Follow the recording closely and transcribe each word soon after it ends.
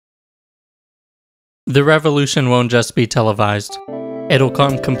The revolution won't just be televised. It'll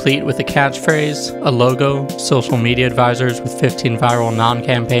come complete with a catchphrase, a logo, social media advisors with 15 viral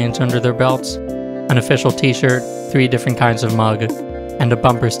non-campaigns under their belts, an official t-shirt, 3 different kinds of mug, and a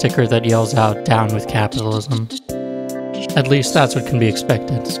bumper sticker that yells out, "Down with capitalism." At least that's what can be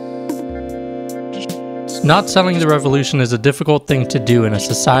expected. Not selling the revolution is a difficult thing to do in a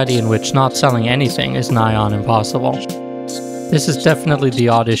society in which not selling anything is nigh on impossible. This is definitely the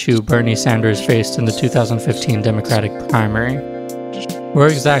odd issue Bernie Sanders faced in the 2015 Democratic primary. Where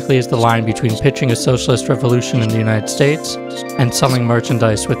exactly is the line between pitching a socialist revolution in the United States and selling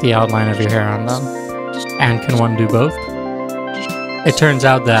merchandise with the outline of your hair on them? And can one do both? It turns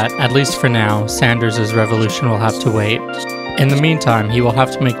out that, at least for now, Sanders' revolution will have to wait. In the meantime, he will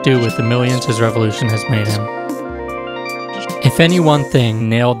have to make do with the millions his revolution has made him. If any one thing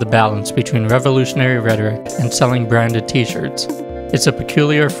nailed the balance between revolutionary rhetoric and selling branded t-shirts, it's a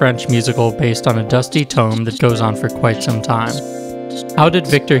peculiar French musical based on a dusty tome that goes on for quite some time. How did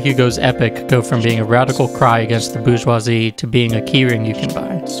Victor Hugo's epic go from being a radical cry against the bourgeoisie to being a keyring you can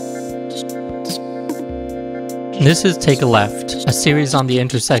buy? This is Take a Left, a series on the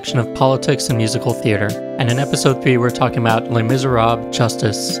intersection of politics and musical theater, and in episode 3 we're talking about Les Miserables,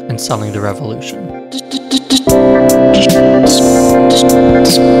 justice, and selling the revolution.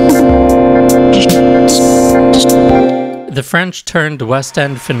 The French-turned West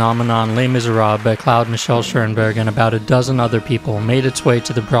End phenomenon Les Miserables by Claude Michel Schoenberg and about a dozen other people made its way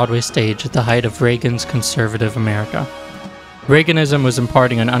to the Broadway stage at the height of Reagan's conservative America. Reaganism was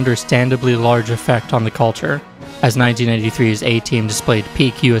imparting an understandably large effect on the culture, as 1983's A-Team displayed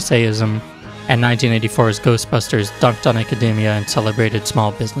peak USAism, and 1984's Ghostbusters dunked on academia and celebrated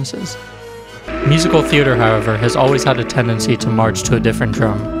small businesses. Musical theater, however, has always had a tendency to march to a different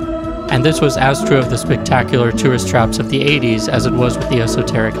drum. And this was as true of the spectacular tourist traps of the 80s as it was with the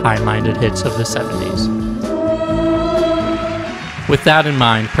esoteric high-minded hits of the 70s. With that in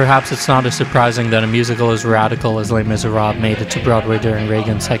mind, perhaps it's not as surprising that a musical as radical as Les Miserables made it to Broadway during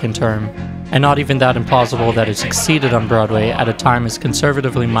Reagan's second term, and not even that implausible that it succeeded on Broadway at a time as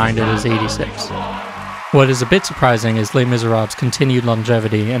conservatively minded as '86. What is a bit surprising is Les Miserables' continued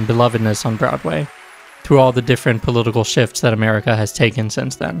longevity and belovedness on Broadway, through all the different political shifts that America has taken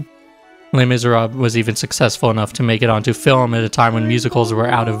since then. Les Miserables was even successful enough to make it onto film at a time when musicals were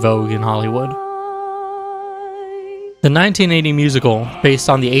out of vogue in Hollywood. The 1980 musical, based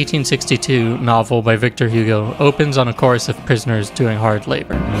on the 1862 novel by Victor Hugo, opens on a chorus of prisoners doing hard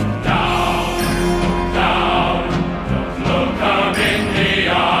labor.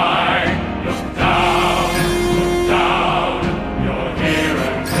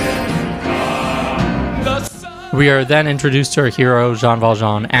 We are then introduced to our hero, Jean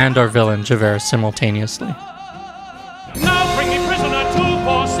Valjean, and our villain, Javert, simultaneously. Now bring me prisoner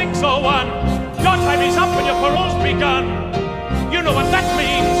 24601. Your time is up and your parole's begun. You know what that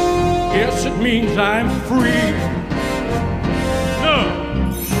means? Yes, it means I'm free. No.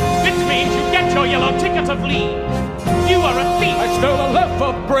 It means you get your yellow ticket of leave. You are a thief. I stole a loaf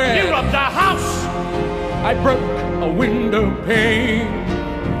of bread. You robbed a house. I broke a window pane.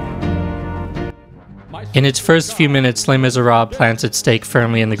 In its first few minutes, Les Miserables plants its stake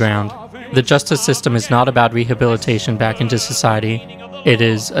firmly in the ground. The justice system is not about rehabilitation back into society. It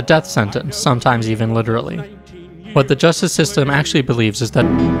is a death sentence, sometimes even literally. What the justice system actually believes is that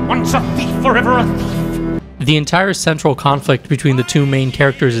once a thief, forever a thief. The entire central conflict between the two main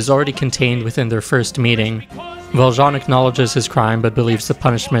characters is already contained within their first meeting. Valjean acknowledges his crime but believes the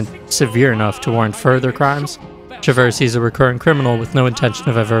punishment severe enough to warrant further crimes. Javert sees a recurring criminal with no intention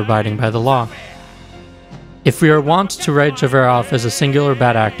of ever abiding by the law. If we are wont to write Javert off as a singular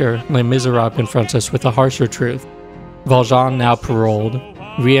bad actor, Les Miserables confronts us with a harsher truth. Valjean, now paroled,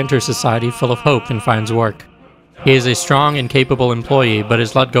 re-enters society full of hope and finds work. He is a strong and capable employee, but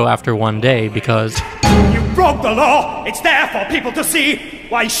is let go after one day because You broke the law! It's there for people to see!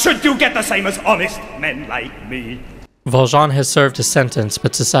 Why should you get the same as honest men like me? Valjean has served his sentence,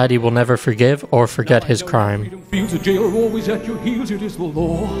 but society will never forgive or forget his crime. Feels the jailer always at your heels, it is the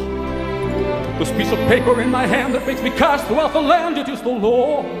law. This piece of paper in my hand that makes me cast throughout the land, it is the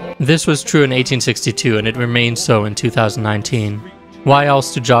law. This was true in 1862, and it remains so in 2019. Why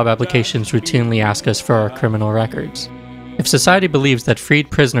else do job applications routinely ask us for our criminal records? If society believes that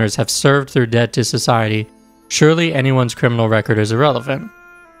freed prisoners have served their debt to society, surely anyone's criminal record is irrelevant.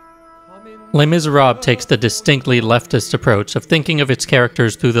 Les Miserables takes the distinctly leftist approach of thinking of its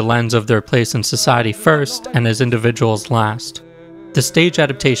characters through the lens of their place in society first and as individuals last. The stage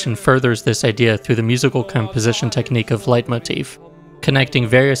adaptation furthers this idea through the musical composition technique of leitmotif, connecting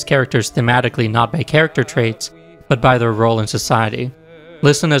various characters thematically not by character traits, but by their role in society.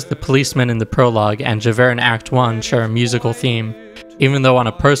 Listen as the policemen in the prologue and Javert in Act 1 share a musical theme, even though on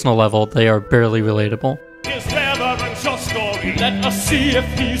a personal level they are barely relatable. His reverence your story. Let us see if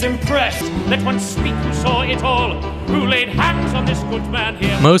he's impressed. Let one speak who saw it all, who laid hands on this good man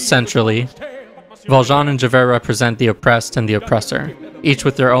here. Most centrally, Valjean and Javert represent the oppressed and the oppressor, each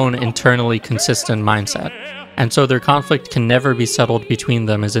with their own internally consistent mindset, and so their conflict can never be settled between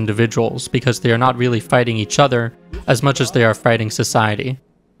them as individuals because they are not really fighting each other as much as they are fighting society.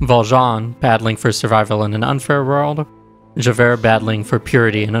 Valjean battling for survival in an unfair world, Javert battling for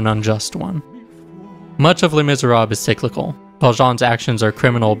purity in an unjust one. Much of Les Miserables is cyclical. Valjean's actions are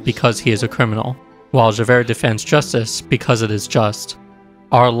criminal because he is a criminal, while Javert defends justice because it is just.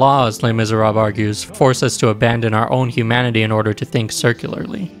 Our laws, Les Miserables argues, force us to abandon our own humanity in order to think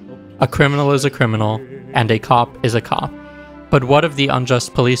circularly. A criminal is a criminal, and a cop is a cop. But what of the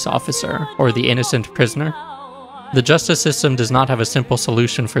unjust police officer, or the innocent prisoner? The justice system does not have a simple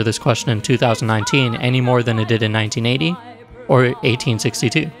solution for this question in 2019 any more than it did in 1980 or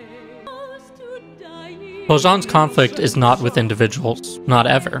 1862. Valjean's conflict is not with individuals, not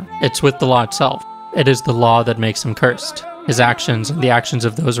ever. It's with the law itself. It is the law that makes him cursed. His actions and the actions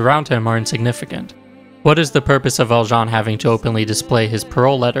of those around him are insignificant. What is the purpose of Valjean having to openly display his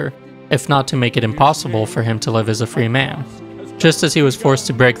parole letter, if not to make it impossible for him to live as a free man? Just as he was forced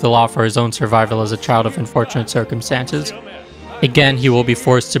to break the law for his own survival as a child of unfortunate circumstances, again he will be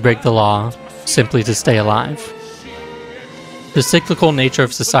forced to break the law simply to stay alive. The cyclical nature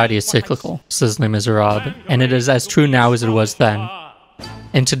of society is cyclical, says Les Miserables, and it is as true now as it was then.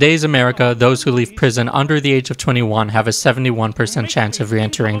 In today's America, those who leave prison under the age of 21 have a 71% chance of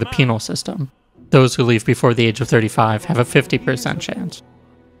re-entering the penal system. Those who leave before the age of 35 have a 50% chance.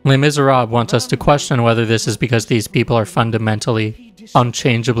 Les Miserables wants us to question whether this is because these people are fundamentally,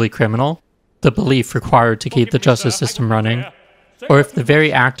 unchangeably criminal, the belief required to keep the justice system running, or if the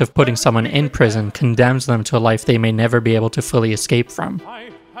very act of putting someone in prison condemns them to a life they may never be able to fully escape from.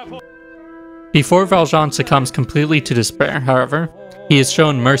 Before Valjean succumbs completely to despair, however, he is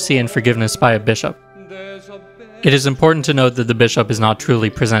shown mercy and forgiveness by a bishop. It is important to note that the bishop is not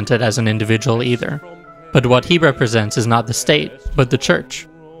truly presented as an individual either, but what he represents is not the state, but the church.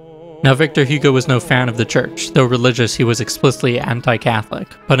 Now, Victor Hugo was no fan of the church. Though religious, he was explicitly anti-Catholic,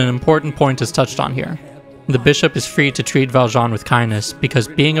 but an important point is touched on here. The bishop is free to treat Valjean with kindness because,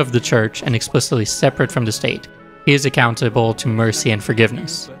 being of the church and explicitly separate from the state, he is accountable to mercy and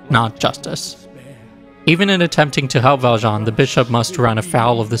forgiveness, not justice. Even in attempting to help Valjean, the bishop must run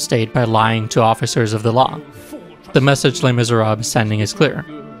afoul of the state by lying to officers of the law. The message Les Miserables is sending is clear.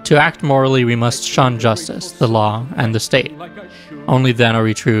 To act morally, we must shun justice, the law, and the state. Only then are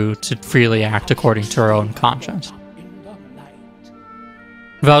we true to freely act according to our own conscience.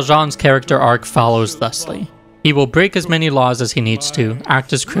 Valjean's character arc follows thusly. He will break as many laws as he needs to,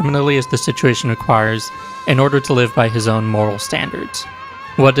 act as criminally as the situation requires, in order to live by his own moral standards.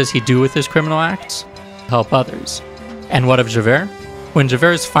 What does he do with his criminal acts? Help others. And what of Javert? When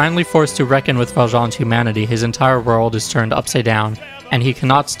Javert is finally forced to reckon with Valjean's humanity, his entire world is turned upside down, and he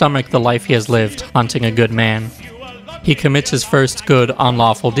cannot stomach the life he has lived hunting a good man. He commits his first good,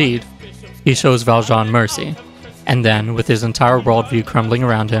 unlawful deed. He shows Valjean mercy. And then, with his entire worldview crumbling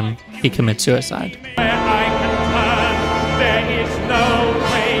around him, he commits suicide.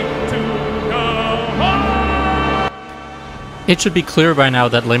 It should be clear by now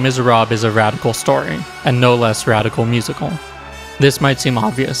that Les Miserables is a radical story, and no less radical musical. This might seem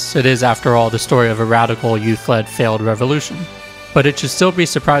obvious. It is, after all, the story of a radical, youth-led failed revolution. But it should still be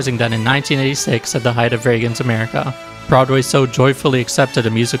surprising that in 1986, at the height of Reagan's America, Broadway so joyfully accepted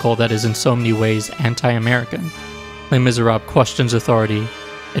a musical that is in so many ways anti-American. Les Miserables questions authority,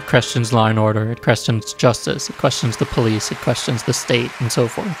 it questions law and order, it questions justice, it questions the police, it questions the state, and so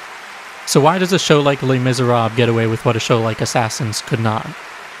forth. So why does a show like Les Miserables get away with what a show like Assassins could not?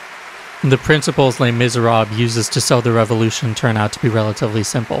 The principles Les Miserables uses to sell the revolution turn out to be relatively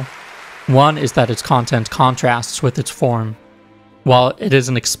simple. One is that its content contrasts with its form. While it is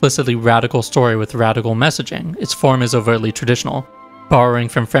an explicitly radical story with radical messaging, its form is overtly traditional, borrowing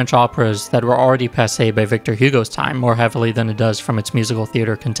from French operas that were already passé by Victor Hugo's time more heavily than it does from its musical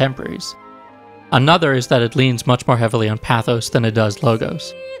theater contemporaries. Another is that it leans much more heavily on pathos than it does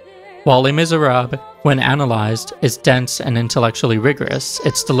logos. While Les Miserables, when analyzed, is dense and intellectually rigorous,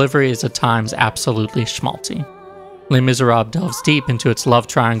 its delivery is at times absolutely schmaltzy. Les Miserables delves deep into its love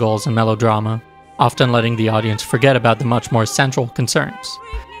triangles and melodrama, often letting the audience forget about the much more central concerns.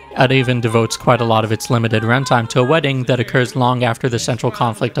 It even devotes quite a lot of its limited runtime to a wedding that occurs long after the central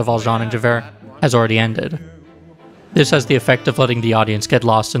conflict of Valjean and Javert has already ended. This has the effect of letting the audience get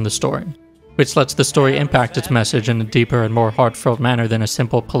lost in the story. which lets the story impact its message in a deeper and more heartfelt manner than a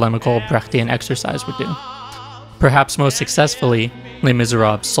simple polemical Brechtian exercise would do. Perhaps most successfully, Les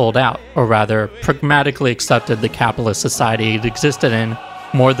Miserables sold out, or rather, pragmatically accepted the capitalist society it existed in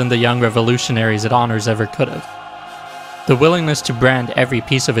more than the young revolutionaries it honors ever could have. The willingness to brand every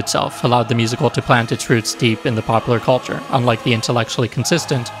piece of itself allowed the musical to plant its roots deep in the popular culture, unlike the intellectually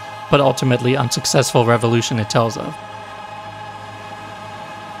consistent, but ultimately unsuccessful revolution it tells of.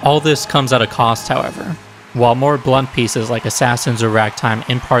 All this comes at a cost, however. While more blunt pieces like Assassins or Ragtime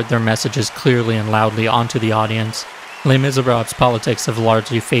impart their messages clearly and loudly onto the audience, Les Miserables' politics have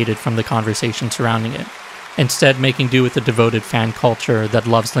largely faded from the conversation surrounding it, instead making do with the devoted fan culture that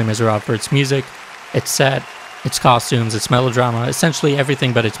loves Les Miserables for its music, its set, its costumes, its melodrama, essentially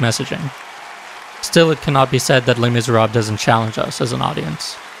everything but its messaging. Still, it cannot be said that Les Miserables doesn't challenge us as an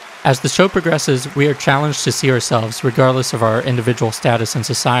audience. As the show progresses, we are challenged to see ourselves, regardless of our individual status in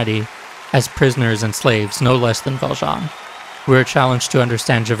society, as prisoners and slaves no less than Valjean. We are challenged to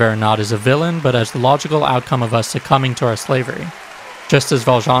understand Javert not as a villain, but as the logical outcome of us succumbing to our slavery. Just as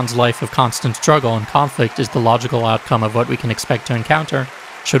Valjean's life of constant struggle and conflict is the logical outcome of what we can expect to encounter,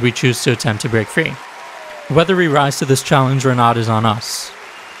 should we choose to attempt to break free. Whether we rise to this challenge or not is on us,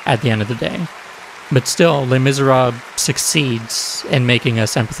 at the end of the day. But still, Les Miserables succeeds in making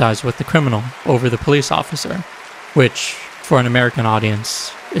us empathize with the criminal over the police officer, which, for an American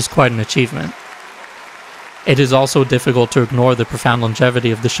audience, is quite an achievement. It is also difficult to ignore the profound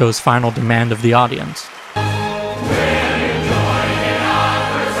longevity of the show's final demand of the audience.